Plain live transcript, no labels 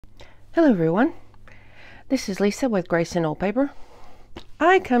Hello everyone, this is Lisa with Grace and Old Paper.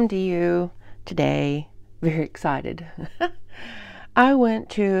 I come to you today very excited. I went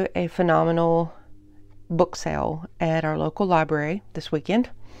to a phenomenal book sale at our local library this weekend,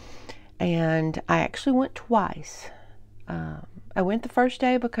 and I actually went twice. I went the first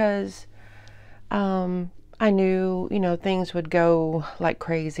day because I knew, things would go like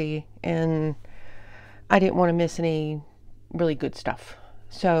crazy, and I didn't want to miss any really good stuff.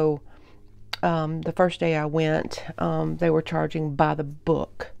 So the first day I went, they were charging by the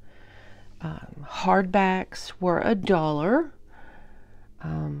book. Hardbacks were $1.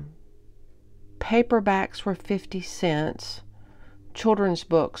 Paperbacks were 50 cents. Children's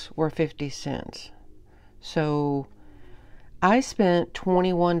books were 50 cents. So I spent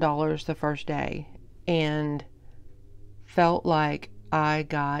 $21 the first day and felt like I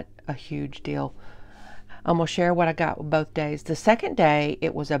got a huge deal. I'm going to share what I got both days. The second day,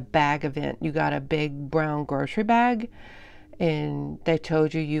 it was a bag event. You got a big brown grocery bag, and they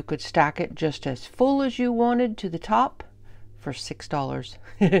told you could stack it just as full as you wanted to the top for $6.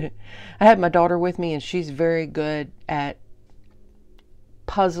 I had my daughter with me, and she's very good at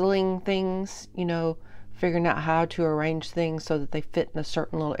puzzling things, figuring out how to arrange things so that they fit in a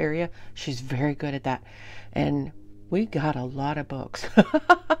certain little area. She's very good at that. And we got a lot of books.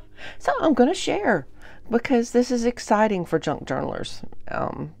 So I'm going to share, because this is exciting for junk journalers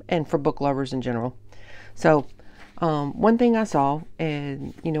and for book lovers in general. So one thing I saw,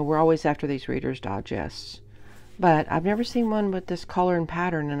 and we're always after these Reader's Digests, but I've never seen one with this color and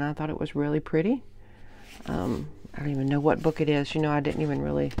pattern, and I thought it was really pretty. I don't even know what book it is. I didn't even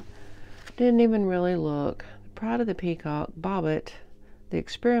really look. Pride of the Peacock, Bobbit, The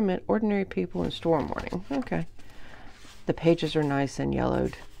Experiment, Ordinary People, and Storm Warning. Okay. The pages are nice and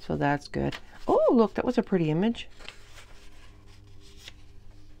yellowed, so that's good. Oh, look, that was a pretty image.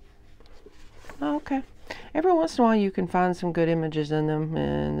 Oh, okay. Every once in a while you can find some good images in them,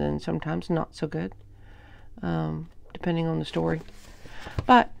 and then sometimes not so good, depending on the story.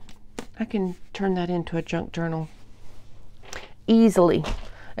 But I can turn that into a junk journal easily.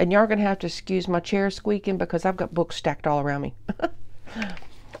 And you're going to have to excuse my chair squeaking because I've got books stacked all around me.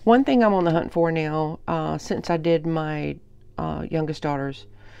 One thing I'm on the hunt for now, since I did my youngest daughter's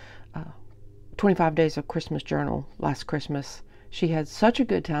 25 Days of Christmas journal last Christmas, she had such a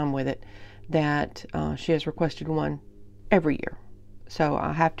good time with it that she has requested one every year. So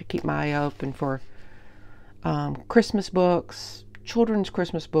I have to keep my eye open for Christmas books, children's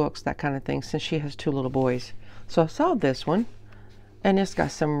Christmas books, that kind of thing, since she has 2 little boys. So I saw this one, and it's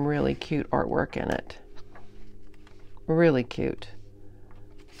got some really cute artwork in it. Really cute.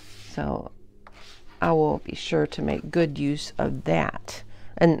 So I will be sure to make good use of that.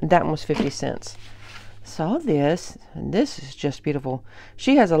 And that one was 50 cents. Saw this, and this is just beautiful.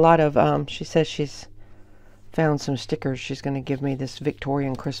 She has a lot of, she says she's found some stickers. She's going to give me this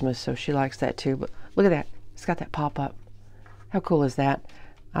Victorian Christmas, so she likes that too. But look at that. It's got that pop-up. How cool is that?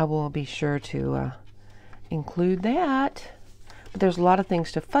 I will be sure to include that. But there's a lot of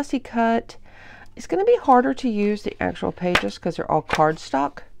things to fussy cut. It's going to be harder to use the actual pages because they're all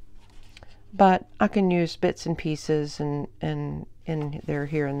cardstock. But I can use bits and pieces and they're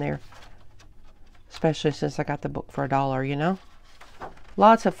here and there. Especially since I got the book for $1,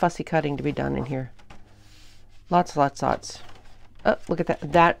 Lots of fussy cutting to be done in here. Lots. Oh, look at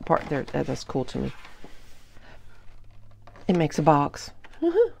that. That part there, that's cool to me. It makes a box.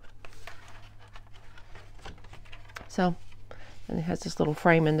 So, and it has this little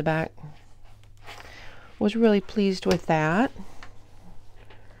frame in the back. Was really pleased with that.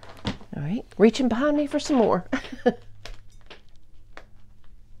 All right, reaching behind me for some more.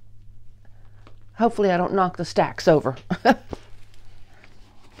 Hopefully I don't knock the stacks over.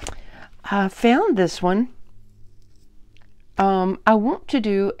 I found this one. I want to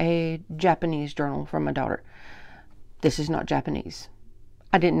do a Japanese journal for my daughter. This is not Japanese.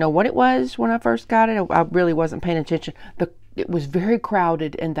 I didn't know what it was when I first got it. I really wasn't paying attention. It was very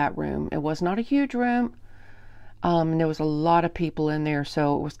crowded in that room. It was not a huge room. And there was a lot of people in there,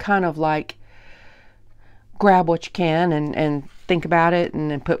 so it was kind of like grab what you can and think about it,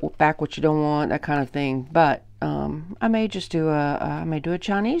 and then put back what you don't want, that kind of thing. But I may just do a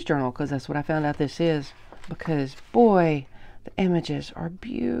Chinese journal, because that's what I found out this is. Because boy, the images are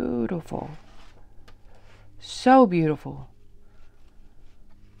beautiful, so beautiful.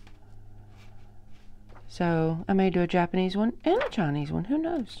 So I may do a Japanese one and a Chinese one. Who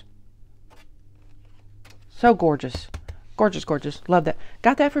knows? So gorgeous. Gorgeous. Love that.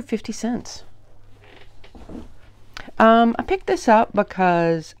 Got that for 50 cents. I picked this up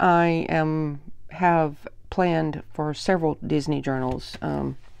because I have planned for several Disney journals.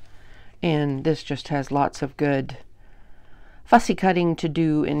 And this just has lots of good fussy cutting to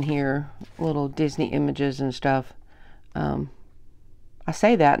do in here. Little Disney images and stuff. I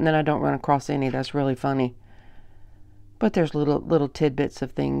say that and then I don't run across any. That's really funny. But there's little tidbits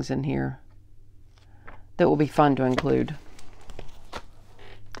of things in here that will be fun to include.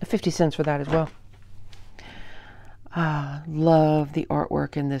 50 cents for that as well. Love the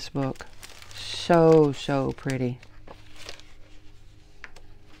artwork in this book. So, so pretty.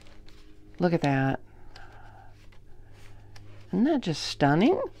 Look at that. Isn't that just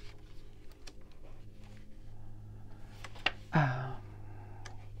stunning?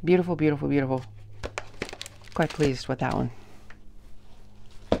 Beautiful, beautiful, beautiful. Quite pleased with that one.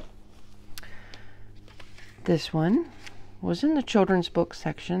 This one was in the children's book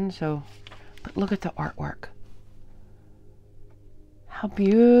section, so, but look at the artwork. How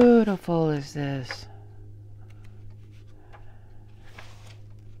beautiful is this?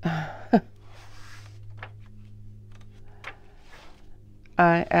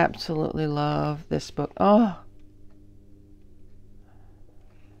 I absolutely love this book. Oh,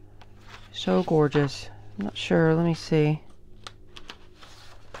 so gorgeous. I'm not sure. Let me see.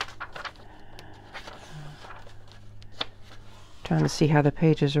 Trying to see how the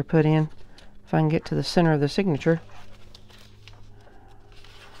pages are put in. If I can get to the center of the signature.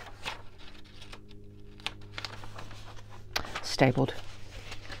 Stapled.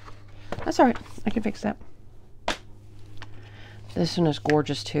 That's all right. I can fix that. This one is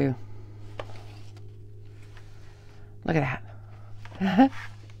gorgeous too. Look at that.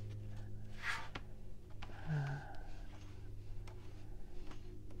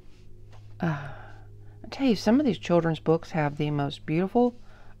 I tell you, some of these children's books have the most beautiful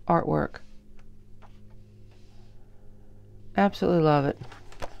artwork. Absolutely love it.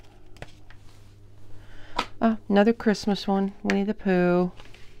 Another Christmas one, Winnie the Pooh.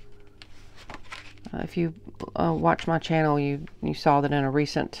 If you watch my channel, you saw that in a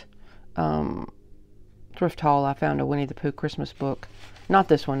recent thrift haul, I found a Winnie the Pooh Christmas book. Not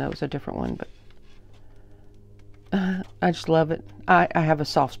this one, that was a different one, but I just love it. I have a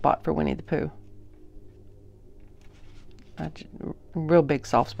soft spot for Winnie the Pooh. Real big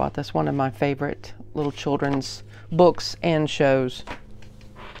soft spot. That's one of my favorite little children's books and shows.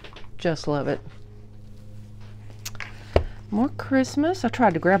 Just love it. More Christmas. I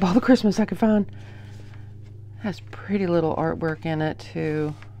tried to grab all the Christmas I could find. Has pretty little artwork in it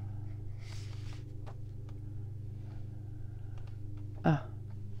too. So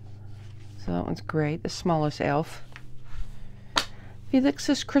that one's great. The Smallest Elf.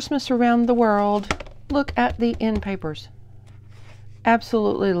 Felix's Christmas Around the World. Look at the end papers.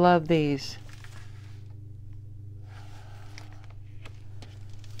 Absolutely love these.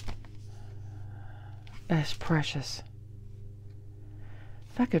 That's precious.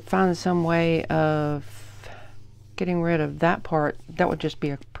 If I could find some way of getting rid of that part, that would just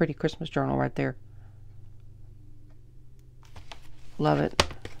be a pretty Christmas journal right there. Love it.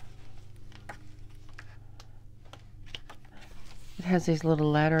 It has these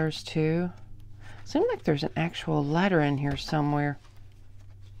little letters too. Seems like there's an actual letter in here somewhere.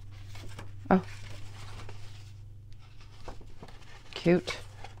 Oh. Cute.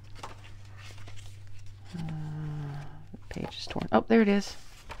 The page is torn. Oh, there it is.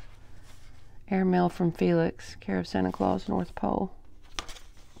 Airmail from Felix, care of Santa Claus, North Pole.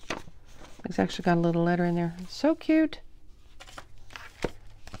 It's actually got a little letter in there. It's so cute.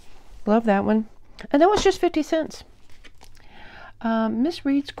 Love that one. And that was just 50 cents. Miss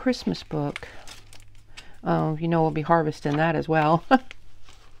Reed's Christmas book. Oh, you know we'll be harvesting that as well.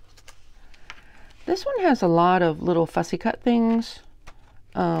 This one has a lot of little fussy cut things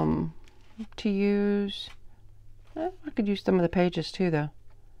to use. I could use some of the pages too, though.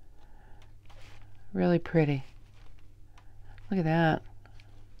 Really pretty. Look at that.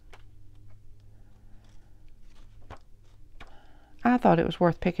 I thought it was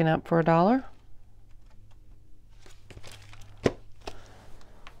worth picking up for $1.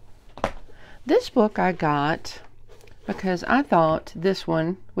 This book I got because I thought this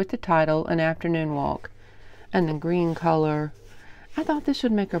one with the title An Afternoon Walk and the green color, I thought this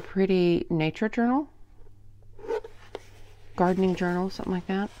would make a pretty nature journal, gardening journal, something like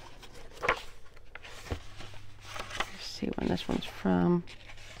that. Let's see when this one's from.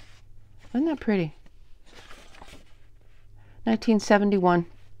 Isn't that pretty? 1971.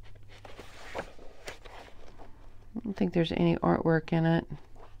 I don't think there's any artwork in it.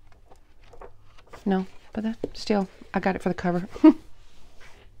 No, but that still, I got it for the cover.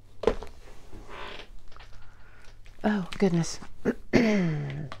 Oh, goodness.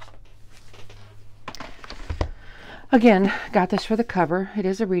 Again, got this for the cover. It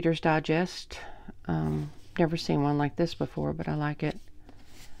is a Reader's Digest. Never seen one like this before, but I like it.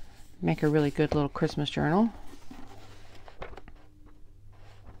 Make a really good little Christmas journal.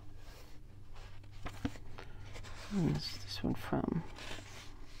 Where's this one from?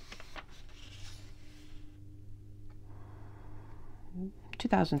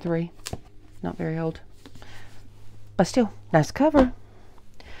 (2003). Not very old. But still, nice cover.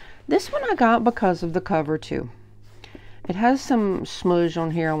 This one I got because of the cover too. It has some smudge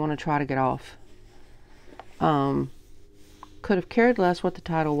on here I want to try to get off. Could have cared less what the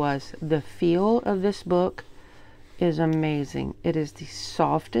title was. The feel of this book is amazing. It is the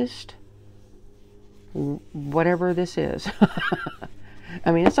softest, whatever this is.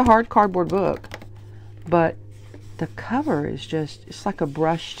 I mean, it's a hard cardboard book, but the cover is just, it's like a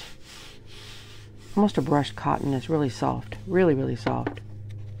brushed, almost a brushed cotton. It's really soft, really, really soft.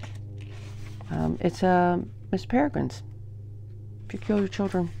 It's Miss Peregrine's Peculiar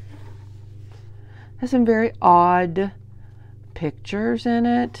Children. Has some very odd pictures in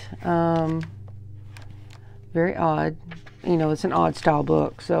it. Very odd. You know, it's an odd style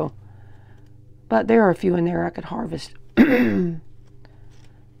book, so. But there are a few in there I could harvest. There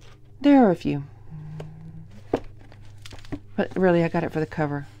are a few. But really, I got it for the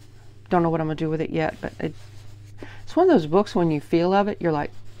cover. Don't know what I'm going to do with it yet, but it's one of those books when you feel of it, you're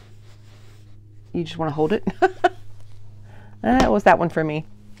like, you just want to hold it. That was that one for me.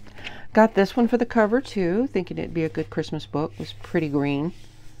 Got this one for the cover too, thinking it'd be a good Christmas book. It was pretty green.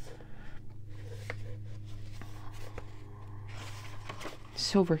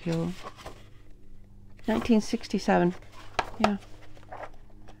 Silverhill. 1967. Yeah.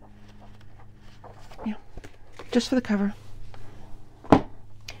 Yeah. Just for the cover.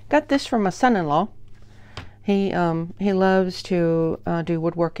 Got this from my son-in-law. He loves to do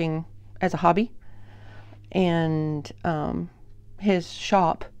woodworking as a hobby, and his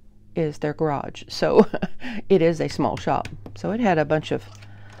shop is their garage, so it is a small shop. So it had a bunch of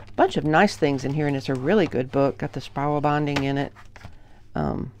nice things in here, and it's a really good book. Got the spiral binding in it.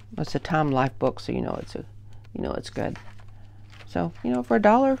 It's a Time Life book, so you know it's good. So for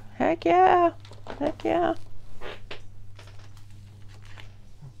 $1, heck yeah, heck yeah.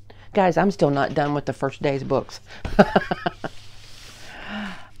 Guys, I'm still not done with the first day's books.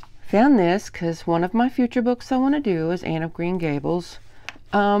 Found this because one of my future books I want to do is Anne of Green Gables.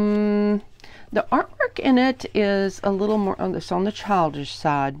 The artwork in it is a little more on the childish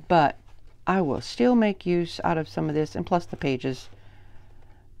side, but I will still make use out of some of this, and plus the pages.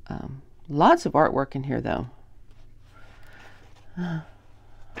 Lots of artwork in here, though.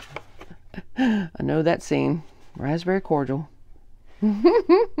 I know that scene. Raspberry cordial. Anne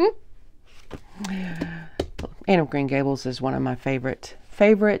of Green Gables is one of my favorite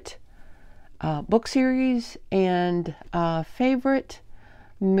book series, and favorite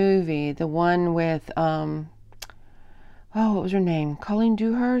movie, the one with oh, what was her name? Colleen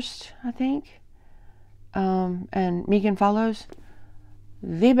Dewhurst, I think, and Megan Follows.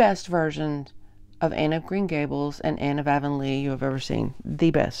 The best version of Anne of Green Gables and Anne of Avonlea you have ever seen.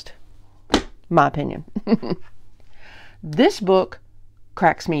 The best, my opinion. This book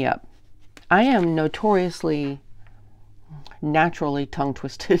cracks me up. I am notoriously naturally tongue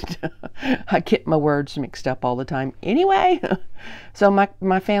twisted. I get my words mixed up all the time. Anyway, so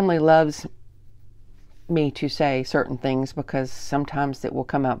my family loves me to say certain things because sometimes it will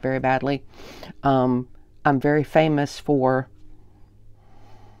come out very badly. I'm very famous for,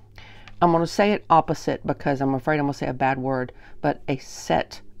 I'm going to say it opposite because I'm afraid I'm going to say a bad word, but a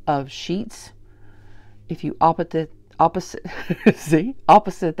set of sheets. If you opposite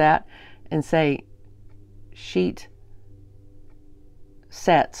that and say sheet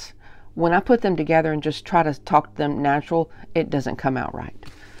sets, when I put them together and just try to talk to them natural, it doesn't come out right.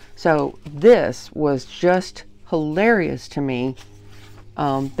 So this was just hilarious to me.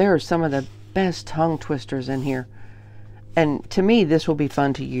 There are some of the best tongue twisters in here. And to me, this will be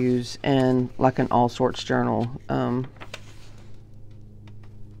fun to use in like an all sorts journal. I'll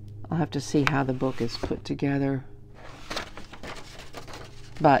have to see how the book is put together.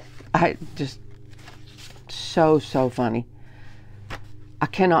 But I just, so funny. I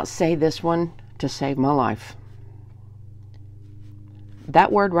cannot say this one to save my life.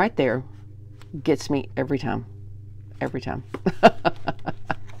 That word right there gets me every time. Every time.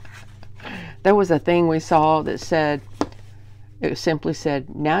 There was a thing we saw that said, it simply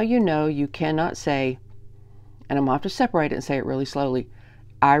said, now you know you cannot say, and I'm going to have to separate it and say it really slowly,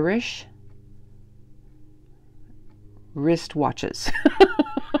 Irish wristwatches.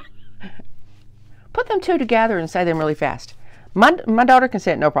 Put them two together and say them really fast. My daughter can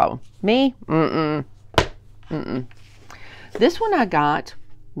say it no problem. Me, This one I got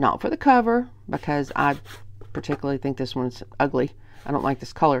not for the cover because I particularly think this one's ugly. I don't like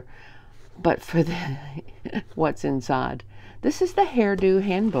this color, but for the what's inside. This is the Hairdo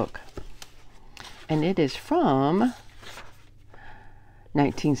Handbook, and it is from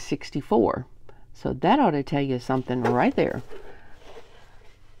 1964. So that ought to tell you something right there.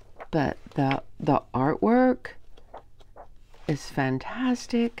 But the artwork is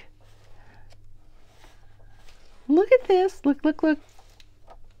fantastic. Look at this. Look. There's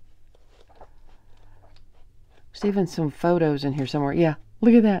even some photos in here somewhere. Yeah,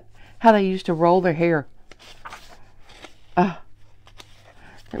 look at that. How they used to roll their hair.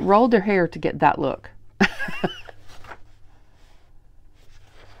 They rolled their hair to get that look.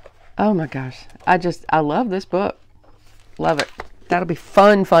 Oh my gosh. I love this book. Love it. That'll be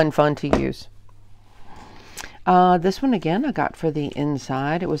fun to use. This one again I got for the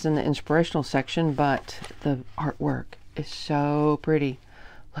inside. It was in the inspirational section, but the artwork is so pretty.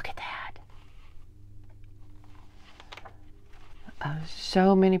 Look at that.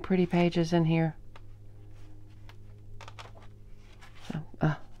 So many pretty pages in here.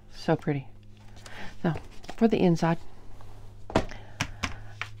 So pretty. So for the inside,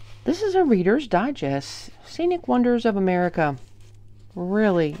 this is a Reader's Digest, Scenic Wonders of America.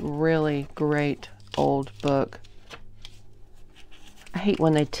 Really, really great old book. I hate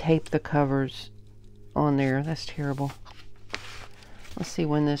when they tape the covers on there. That's terrible. Let's see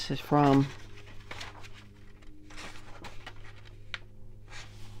when this is from.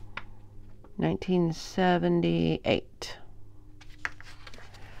 $1978.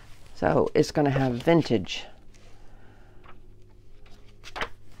 So it's going to have vintage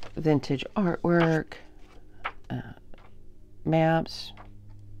artwork, maps,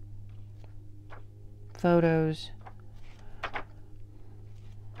 photos.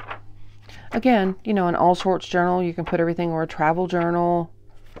 Again, you know, an all sorts journal. You can put everything, or a travel journal.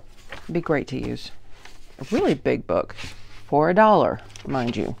 It'd be great to use. A really big book for $1,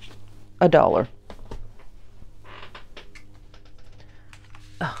 mind you. $1.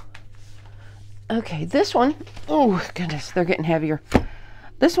 Oh. Okay, this one, oh goodness, they're getting heavier.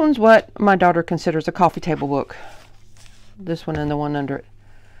 This one's what my daughter considers a coffee table book. This one and the one under it.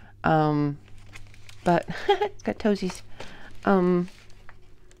 But it's got toesies.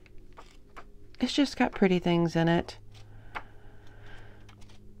 It's just got pretty things in it.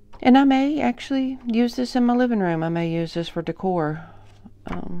 And I may actually use this in my living room. I may use this for decor.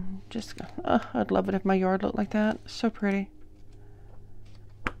 I'd love it if my yard looked like that. So pretty.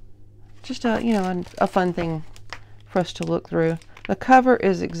 Just a fun thing for us to look through. The cover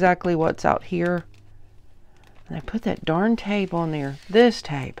is exactly what's out here. And I put that darn tape on there. This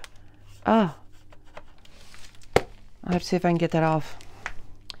tape. Oh. I'll have to see if I can get that off.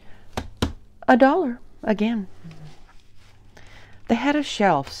 $1 again. They had a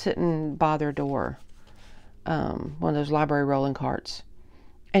shelf sitting by their door. One of those library rolling carts.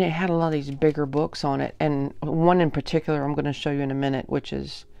 And it had a lot of these bigger books on it. And one in particular I'm going to show you in a minute, which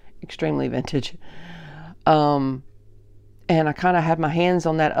is extremely vintage. And I kind of had my hands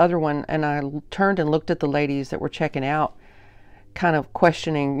on that other one, and I turned and looked at the ladies that were checking out, kind of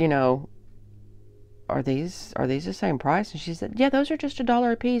questioning, you know, are these the same price? And she said, yeah, those are just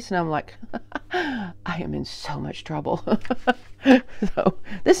 $1 a piece. And I'm like, I am in so much trouble. So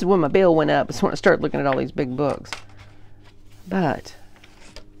this is when my bill went up. It's when I started looking at all these big books. But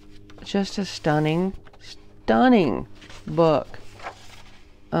just a stunning book.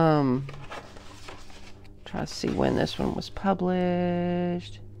 Try to see when this one was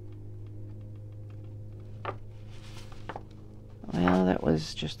published. Well, that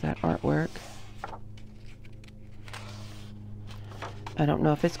was just that artwork. I don't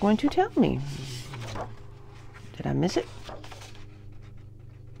know if it's going to tell me. Did I miss it?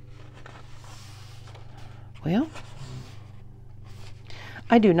 Well,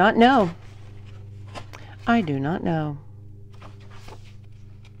 I do not know. I do not know.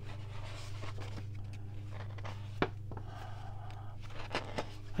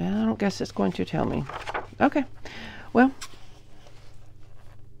 Well, I don't guess it's going to tell me. Okay. Well.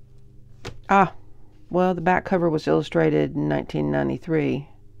 Well, the back cover was illustrated in 1993.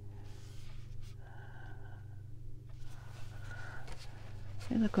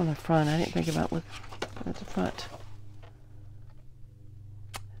 Let me look on the front. I didn't think about looking at the front.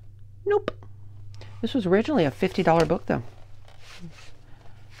 Nope. This was originally a $50 book, though.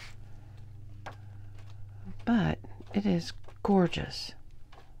 But it is gorgeous.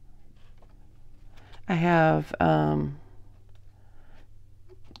 I have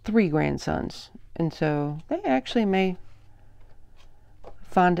 3 grandsons, and so they actually may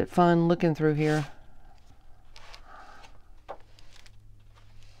find it fun looking through here.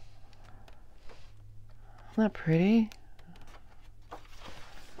 Isn't that pretty?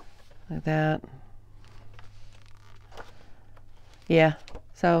 Like that. Yeah,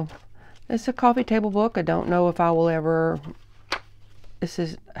 so it's a coffee table book. I don't know if I will ever, this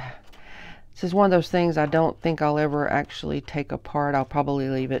is one of those things I don't think I'll ever actually take apart. I'll probably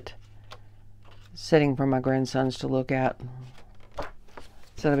leave it sitting for my grandsons to look at.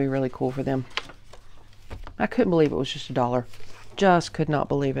 So that'll be really cool for them. I couldn't believe it was just $1. Just could not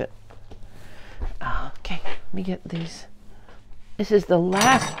believe it. Okay, let me get these. This is the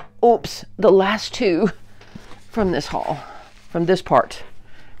last, oops, the last two from this haul. From this part,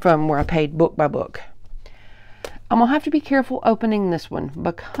 from where I paid book by book. I'm gonna have to be careful opening this one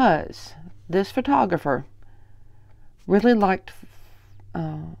because this photographer really liked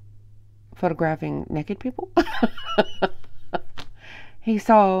photographing naked people. He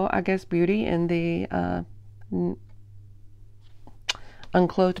saw, I guess, beauty in the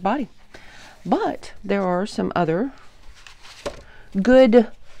unclothed body. But there are some other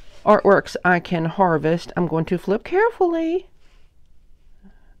good artworks I can harvest. I'm going to flip carefully.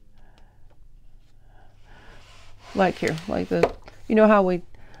 Like here, like the, you know how we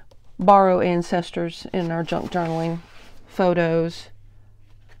borrow ancestors in our junk journaling photos.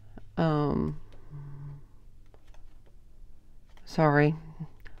 Sorry,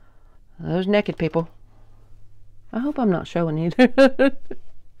 those naked people. I hope I'm not showing either.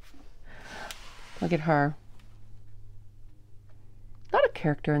 Look at her. Not a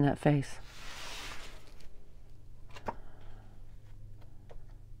character in that face.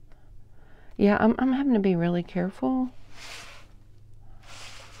 Yeah, I'm having to be really careful.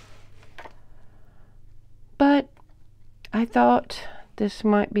 But I thought this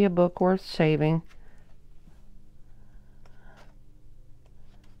might be a book worth saving.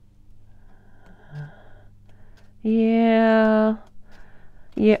 Yeah.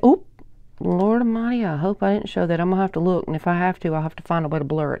 Yeah. Oop. Lord Almighty, I hope I didn't show that. I'm going to have to look. And if I have to, I'll have to find a way to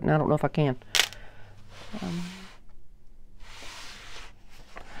blur it. And I don't know if I can.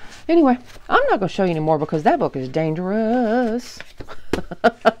 Anyway, I'm not going to show you anymore because that book is dangerous.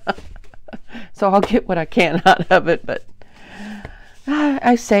 So I'll get what I can out of it. But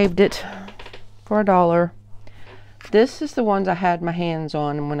I saved it for $1. This is the ones I had my hands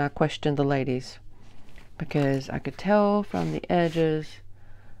on when I questioned the ladies. Because I could tell from the edges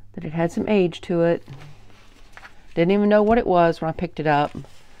that it had some age to it. Didn't even know what it was when I picked it up.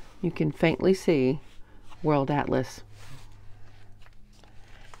 You can faintly see World Atlas.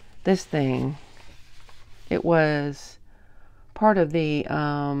 This thing, it was part of the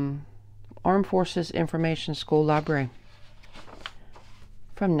Armed Forces Information School Library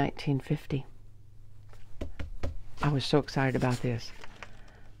from 1950. I was so excited about this.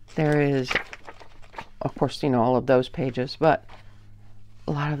 There is, of course, you know, all of those pages, but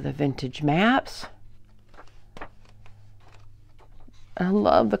a lot of the vintage maps. I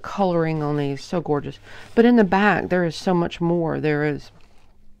love the coloring on these, so gorgeous. But in the back, there is so much more. There is,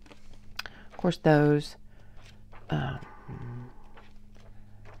 of course, those. There's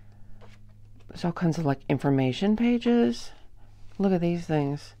all kinds of like information pages. Look at these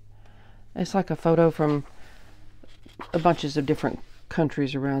things. It's like a photo from a bunches of different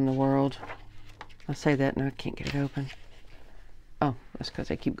countries around the world. I say that and I can't get it open. Oh, that's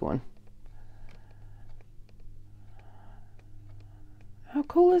because I keep going. How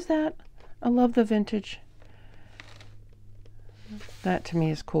cool is that? I love the vintage. That to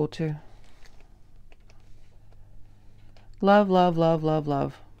me is cool too. Love, love, love, love,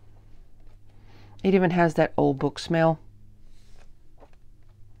 love. It even has that old book smell.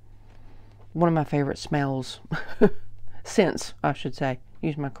 One of my favorite smells. Scents, I should say.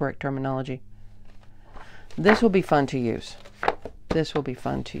 Use my correct terminology. This will be fun to use. This will be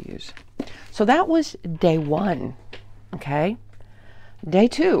fun to use. So that was day 1. Okay. Day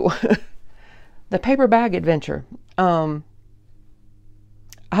 2. The paper bag adventure. I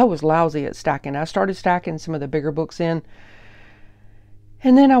was lousy at stacking. I started stacking some of the bigger books in.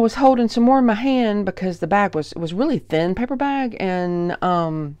 And then I was holding some more in my hand because the bag was really thin paper bag. And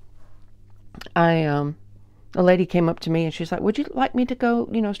a lady came up to me and she's like, would you like me to go,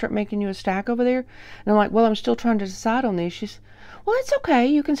 you know, start making you a stack over there? And I'm like, well, I'm still trying to decide on these. She's, well, it's okay.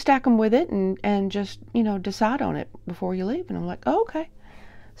 You can stack them with it and just, you know, decide on it before you leave. And I'm like, oh, okay.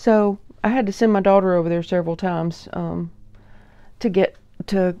 So I had to send my daughter over there several times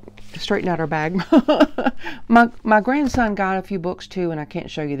to straighten out our bag. my grandson got a few books too, and I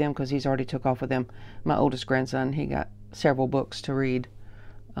can't show you them because he's already took off with them. My oldest grandson, he got several books to read.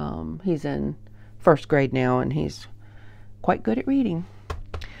 He's in 1st grade now, and he's quite good at reading.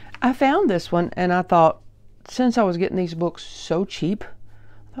 I found this one, and I thought, since I was getting these books so cheap,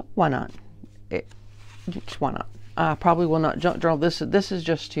 I thought, why not? Just why not? I probably will not junk journal. This is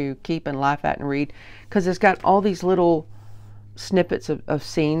just to keep and laugh at and read, because it's got all these little snippets of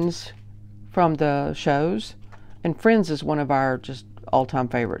scenes from the shows. And Friends is one of our just all-time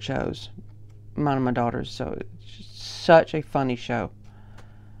favorite shows, mine and my daughter's. So it's just such a funny show.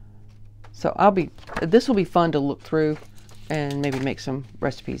 So this will be fun to look through and maybe make some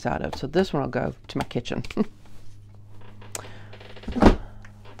recipes out of. So this one will go to my kitchen.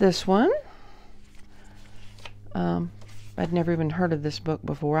 This one, I'd never even heard of this book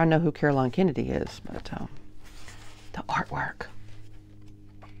before. I know who Caroline Kennedy is, but the artwork.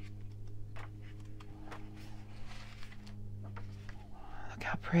 Look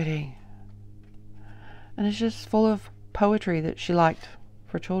how pretty. And it's just full of poetry that she liked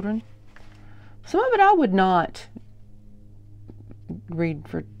for children. Some of it I would not read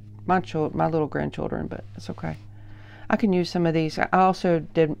for my little grandchildren, but it's okay. I can use some of these. I also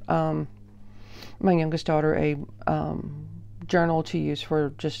did my youngest daughter a journal to use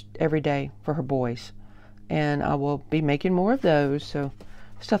for just every day for her boys, and I will be making more of those. So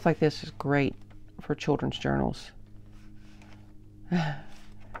stuff like this is great for children's journals.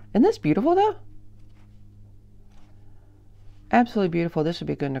 Isn't this beautiful though? Absolutely beautiful. This would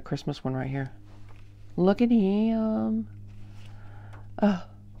be good in a Christmas one right here. Look at him. Oh.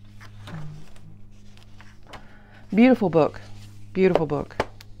 Beautiful book. Beautiful book.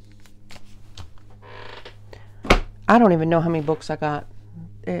 I don't even know how many books I got.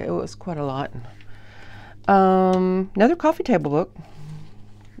 It was quite a lot. Another coffee table book.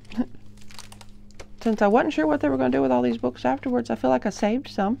 Since I wasn't sure what they were going to do with all these books afterwards, I feel like I saved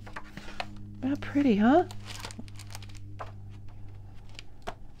some. How pretty, huh?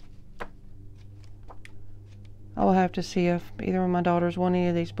 I'll have to see if either of my daughters want any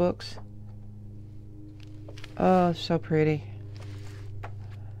of these books. Oh, so pretty.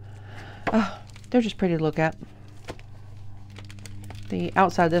 Oh, they're just pretty to look at. The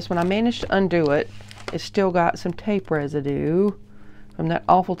outside of this one, I managed to undo it. It's still got some tape residue from that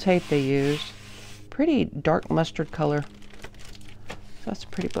awful tape they used. Pretty dark mustard color. So that's a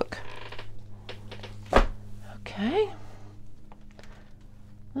pretty book. Okay.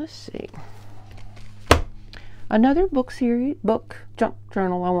 Let's see. Another book junk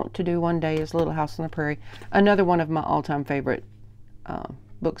journal I want to do one day is Little House on the Prairie. Another one of my all-time favorite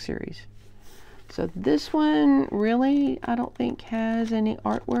book series. So this one really, I don't think has any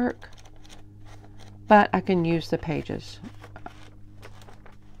artwork, but I can use the pages,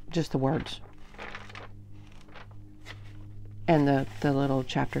 just the words, and the little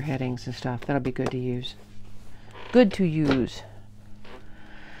chapter headings and stuff. That'll be good to use. Good to use.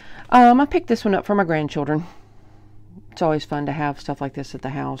 I picked this one up for my grandchildren. It's always fun to have stuff like this at the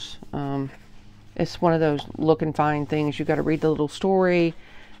house. It's one of those look and find things. You got to read the little story,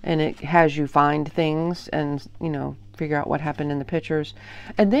 and it has you find things and, you know, figure out what happened in the pictures.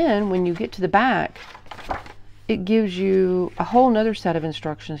 And then when you get to the back, it gives you a whole nother set of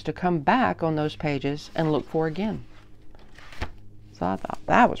instructions to come back on those pages and look for again. So I thought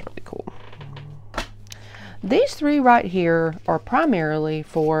that was really cool. These three right here are primarily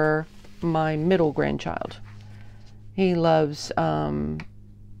for my middle grandchild. He loves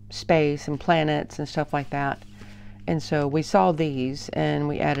space and planets and stuff like that. And so we saw these and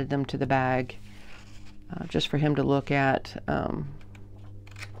we added them to the bag just for him to look at.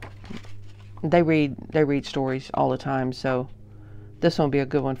 They read stories all the time, so this one will be a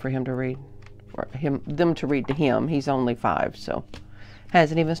good one for him to read. For them to read to him. He's only 5, so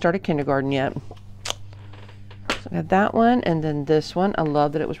hasn't even started kindergarten yet. So I got that one, and then this one. I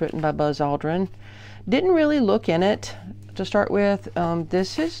love that it was written by Buzz Aldrin. Didn't really look in it to start with.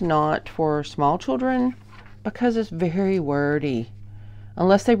 This is not for small children because it's very wordy.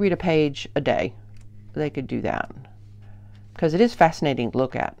 Unless they read a page a day, they could do that. Because it is fascinating to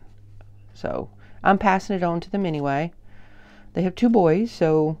look at. So I'm passing it on to them anyway. They have 2 boys,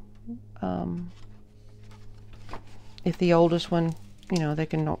 so if the oldest one, you know, they're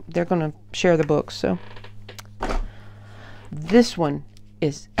going to share the books. So this one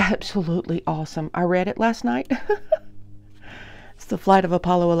is absolutely awesome. I read it last night. It's The Flight of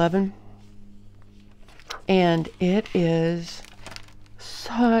Apollo 11. And it is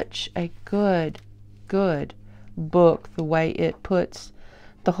such a good book, the way it puts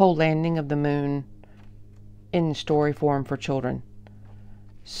the whole landing of the moon in story form for children.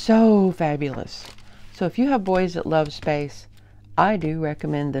 So fabulous. So if you have boys that love space, I do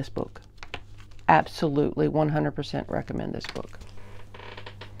recommend this book. Absolutely 100% recommend this book.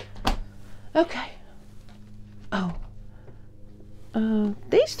 Okay. Oh.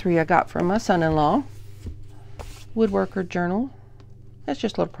 These 3 I got from my son-in-law. Woodworker journal. That's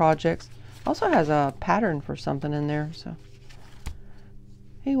just little projects. Also has a pattern for something in there, so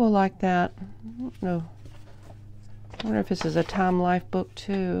he will like that. I don't know. I wonder if this is a Time Life book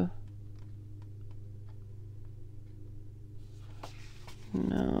too.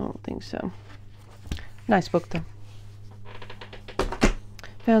 No, I don't think so. Nice book though.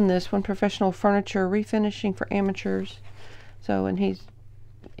 Found this one, Professional Furniture Refinishing for Amateurs. So, and he's,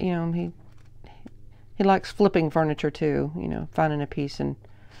 you know, he likes flipping furniture too, you know, finding a piece and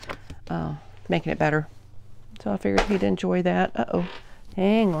making it better. So I figured he'd enjoy that. Uh-oh.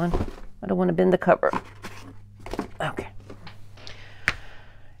 Hang on. I don't want to bend the cover. Okay.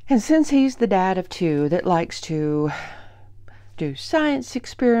 And since he's the dad of two that likes to do science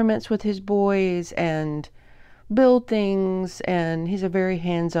experiments with his boys and build things, and he's a very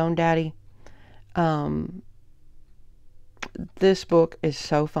hands-on daddy, this book is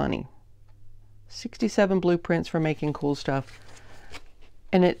so funny. 67 blueprints for making cool stuff.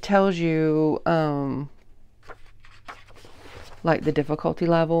 And it tells you like the difficulty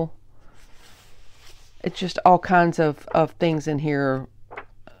level. It's just all kinds of things in here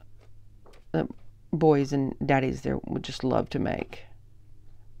that boys and daddies there would just love to make.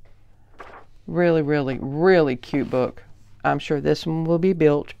 Really, really, really cute book. I'm sure this one will be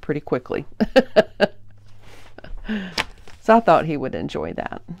built pretty quickly. So I thought he would enjoy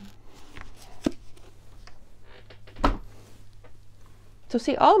that. So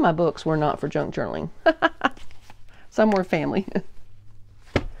see, all of my books were not for junk journaling. Some were family.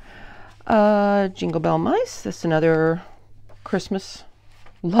 Jingle Bell Mice. That's another Christmas.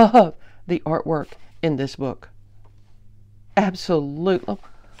 Love the artwork in this book. Absolutely.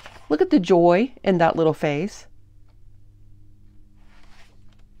 Look at the joy in that little face.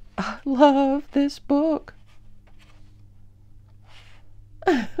 I love this book.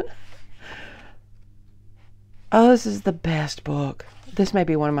 Oh, this is the best book. This may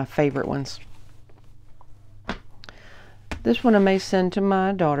be one of my favorite ones. This one I may send to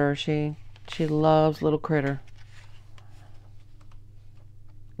my daughter. She loves Little Critter.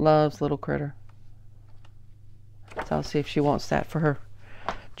 Loves Little Critter. So I'll see if she wants that for her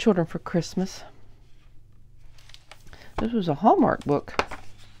children for Christmas. This was a Hallmark book.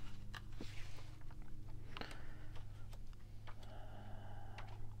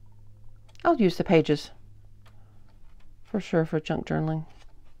 I'll use the pages for sure for junk journaling.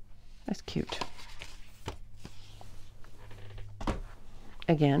 That's cute.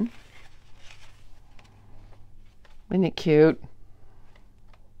 Again. Isn't it cute?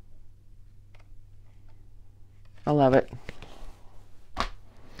 I love it.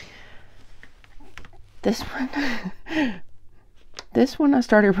 This one I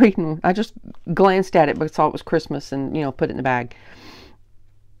started reading. I just glanced at it because I thought it was Christmas and, you know, put it in the bag.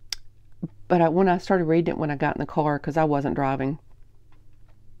 But when I started reading it when I got in the car, because I wasn't driving,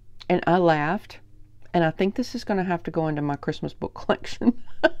 and I laughed, and I think this is going to have to go into my Christmas book collection.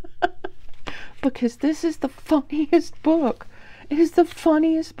 Because this is the funniest book. It is the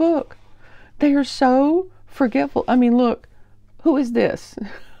funniest book. They are so forgetful. I mean, look, who is this?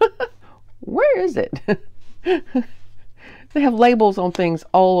 Where is it? They have labels on things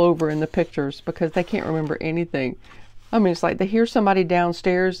all over in the pictures because they can't remember anything. I mean, it's like they hear somebody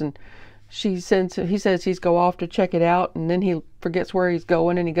downstairs and he says he's go off to check it out, and then he forgets where he's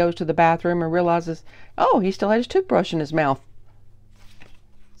going and he goes to the bathroom and realizes, oh, he still had his toothbrush in his mouth.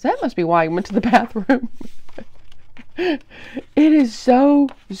 So that must be why he went to the bathroom. It is so,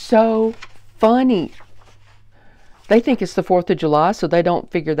 so funny. They think it's the 4th of July, so they don't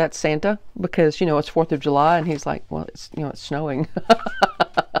figure that's Santa because, you know, it's 4th of July, and he's like, well, it's, you know, it's snowing.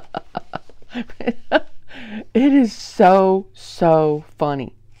 It is so, so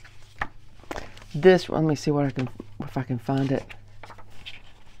funny. This, let me see if I can find it.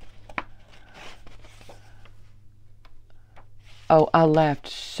 Oh, I laughed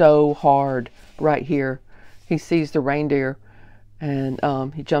so hard right here. He sees the reindeer,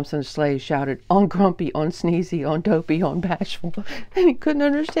 and he jumps in the sleigh, shouted, on grumpy, on sneezy, on dopey, on bashful. And he couldn't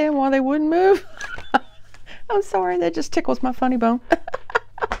understand why they wouldn't move. I'm sorry, that just tickles my funny bone.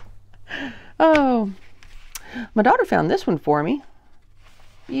 Oh, my daughter found this one for me.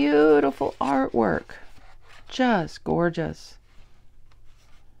 Beautiful artwork. Just gorgeous.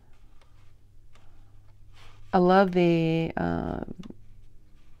 I love the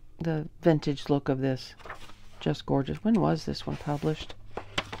vintage look of this. Just gorgeous. When was this one published?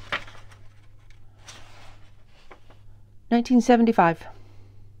 1975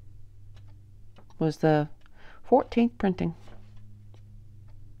 was the 14th printing.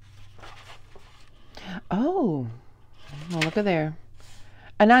 Oh, well, look at there.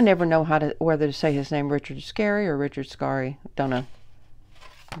 And I never know whether to say his name Richard Scarry or Richard Scarry. Don't know.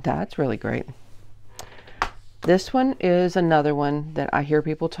 That's really great. This one is another one that I hear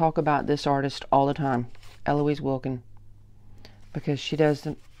people talk about this artist all the time, Eloise Wilkin, because she does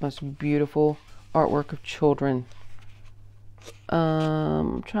the most beautiful artwork of children.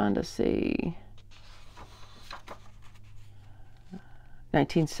 I'm trying to see.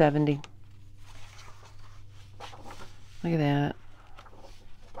 1970. Look at that.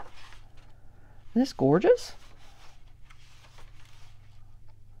 Isn't this gorgeous?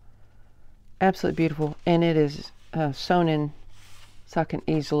 Absolutely beautiful. And it is sewn in so I can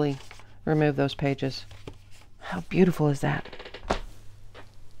easily remove those pages. How beautiful is that?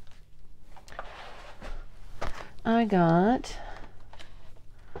 I got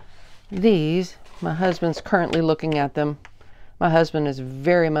these. My husband's currently looking at them. My husband is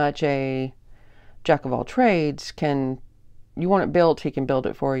very much a jack of all trades. You want it built, he can build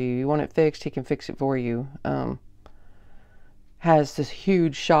it for you. You want it fixed, he can fix it for you. Has this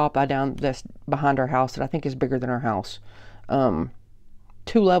huge shop down that's behind our house that I think is bigger than our house.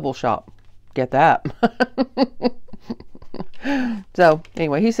 2-level shop. Get that. So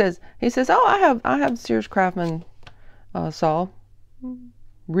anyway, he says, oh, I have Sears Craftsman saw,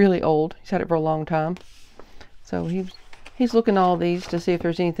 really old. He's had it for a long time. So he's looking at all these to see if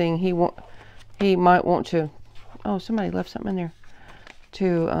there's anything he might want to. Oh, somebody left something in there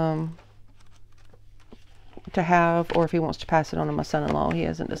to have, or if he wants to pass it on to my son-in-law. He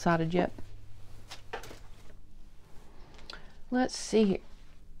hasn't decided yet. Let's see here.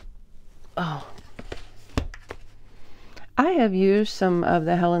 Oh, I have used some of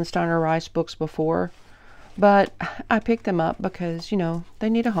the Helen Steiner Rice books before, but I picked them up because, you know, they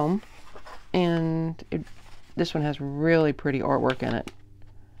need a home. And this one has really pretty artwork in it.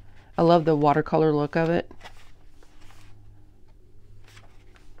 I love the watercolor look of it.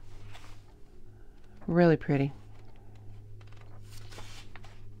 Really pretty.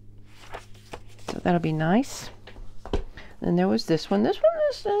 So that'll be nice. And there was this one. This one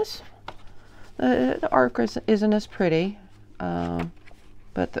is this. The art isn't as pretty, but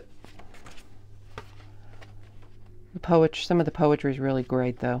some of the poetry is really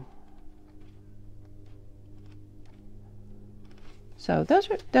great, though. So those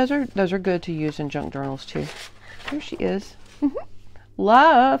are good to use in junk journals too. Here she is.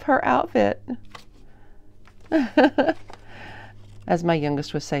 Love her outfit. As my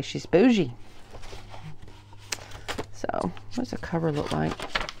youngest would say, she's bougie. So what does the cover look like?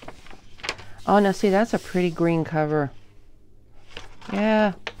 Oh, now see, that's a pretty green cover.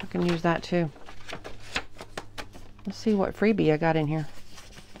 Yeah, I can use that too. Let's see what freebie I got in here.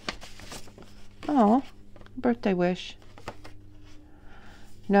 Oh, birthday wish.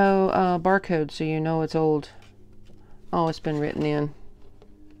 No barcode, so you know it's old. Oh, it's been written in.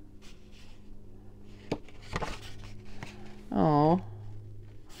 Oh,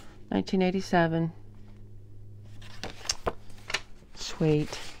 1987.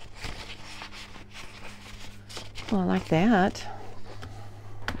 Sweet. Well, I like that.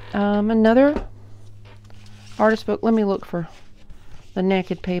 Another artist book. Let me look for the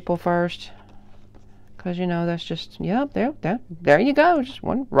Naked People first, because you know that's just, yep, there you go. Just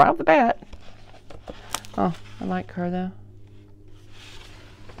one right off the bat. Oh, I like her though.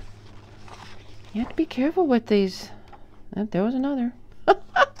 You have to be careful with these. There was another.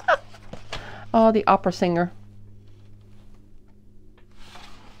 Oh, the opera singer.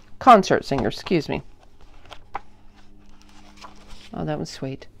 Concert singer, excuse me. Oh, that was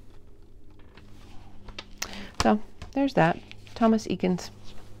sweet. So, there's that. Thomas Eakins.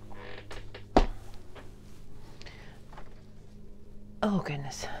 Oh,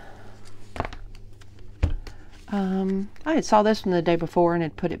 goodness. I had saw this one the day before and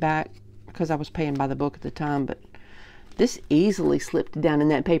had put it back because I was paying by the book at the time, but this easily slipped down in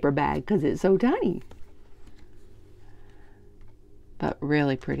that paper bag because it's so tiny. But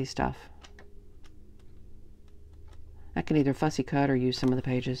really pretty stuff. I can either fussy cut or use some of the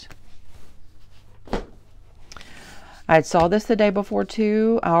pages. I had saw this the day before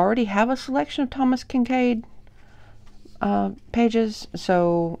too. I already have a selection of Thomas Kinkade pages,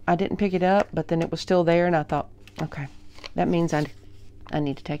 so I didn't pick it up, but then it was still there and I thought, okay, that means I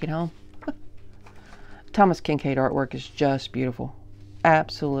need to take it home. Thomas Kinkade artwork is just beautiful.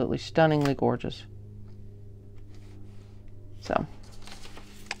 Absolutely stunningly gorgeous. So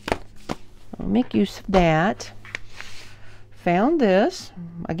I'll make use of that. Found this.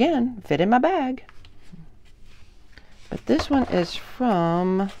 Again, fit in my bag. But this one is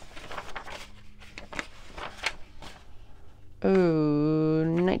from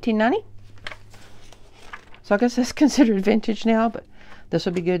 1990. So I guess that's considered vintage now, but this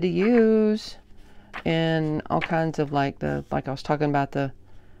will be good to use in all kinds of like I was talking about the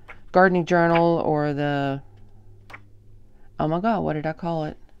gardening journal or the, oh my God, what did I call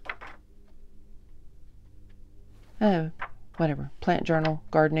it? Oh, whatever. Plant journal,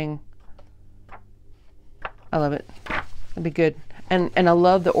 gardening. I love it. It'd be good. And I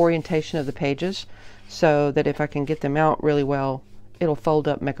love the orientation of the pages, so that if I can get them out really well, it'll fold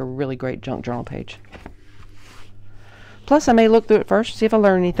up, make a really great junk journal page. Plus, I may look through it first, see if I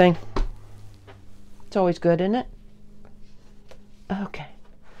learn anything. It's always good, isn't it? Okay.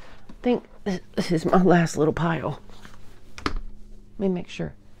 I think this is my last little pile. Let me make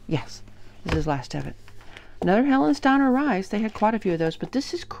sure. Yes, this is last of it. Another Helen Steiner Rice. They had quite a few of those, but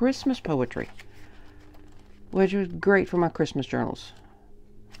this is Christmas poetry, which was great for my Christmas journals.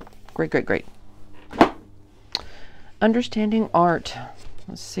 Great, great, great. Understanding Art.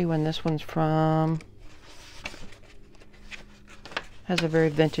 Let's see when this one's from. Has a very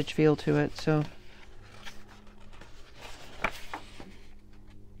vintage feel to it, so.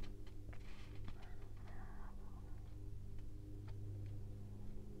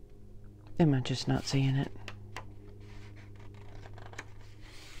 Am I just not seeing it?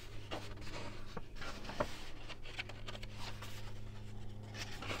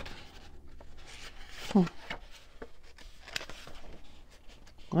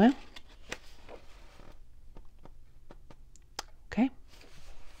 Well, okay.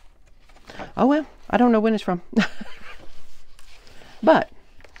 Oh well, I don't know when it's from. But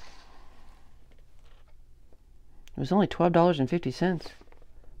it was only $12.50.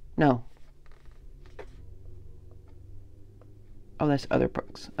 No. Oh, that's other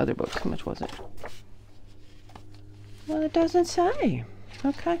books. Other books. How much was it? Well, it doesn't say.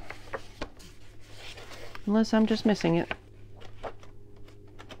 Okay. Unless I'm just missing it.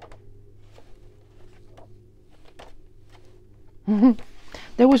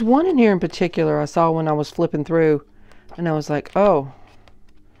 There was one in here in particular I saw when I was flipping through, and I was like, oh,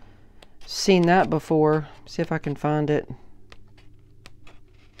 seen that before. See if I can find it.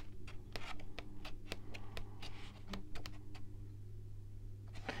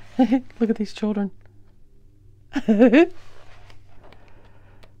 Look at these children.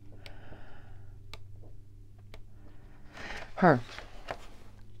 Her.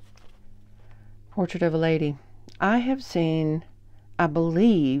 Portrait of a Lady. I have seen, I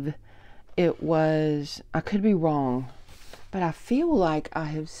believe it was, I could be wrong, but I feel like I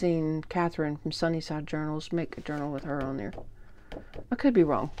have seen Catherine from Sunnyside Journals make a journal with her on there. I could be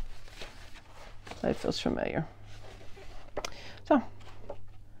wrong. That feels familiar. So,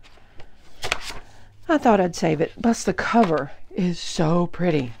 I thought I'd save it. Plus the cover is so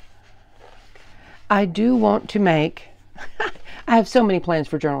pretty. I do want to make, I have so many plans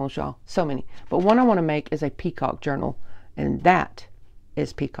for journals, y'all. So many. But one I want to make is a peacock journal. And that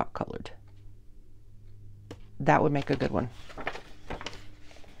is peacock colored. That would make a good one.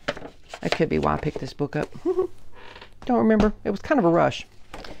 That could be why I picked this book up. Don't remember. It was kind of a rush.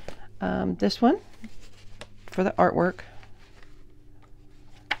 This one for the artwork.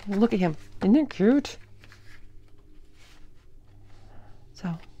 Look at him. Isn't that cute?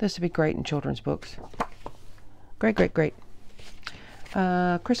 So this would be great in children's books. Great, great, great.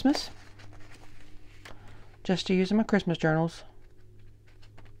 Christmas. Just to use in my Christmas journals.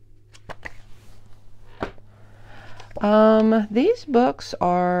 These books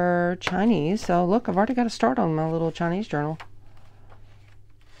are Chinese. So look, I've already got a start on my little Chinese journal.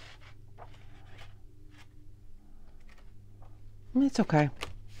 It's okay.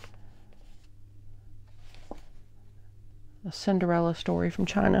 A Cinderella story from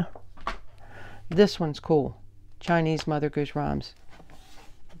China. This one's cool. Chinese Mother Goose rhymes.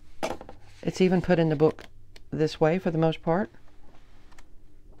 It's even put in the book this way for the most part.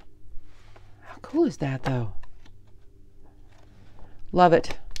 How cool is that, though? Love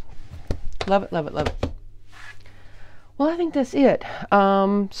it. Love it, love it, love it. Well, I think that's it.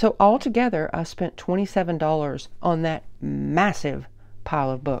 So altogether, I spent $27 on that massive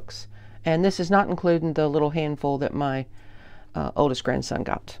pile of books. And this is not including the little handful that my oldest grandson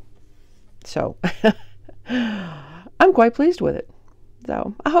got. So I'm quite pleased with it.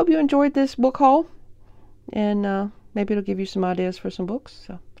 So I hope you enjoyed this book haul, and maybe it'll give you some ideas for some books.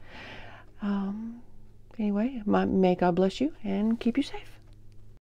 So anyway, may God bless you and keep you safe.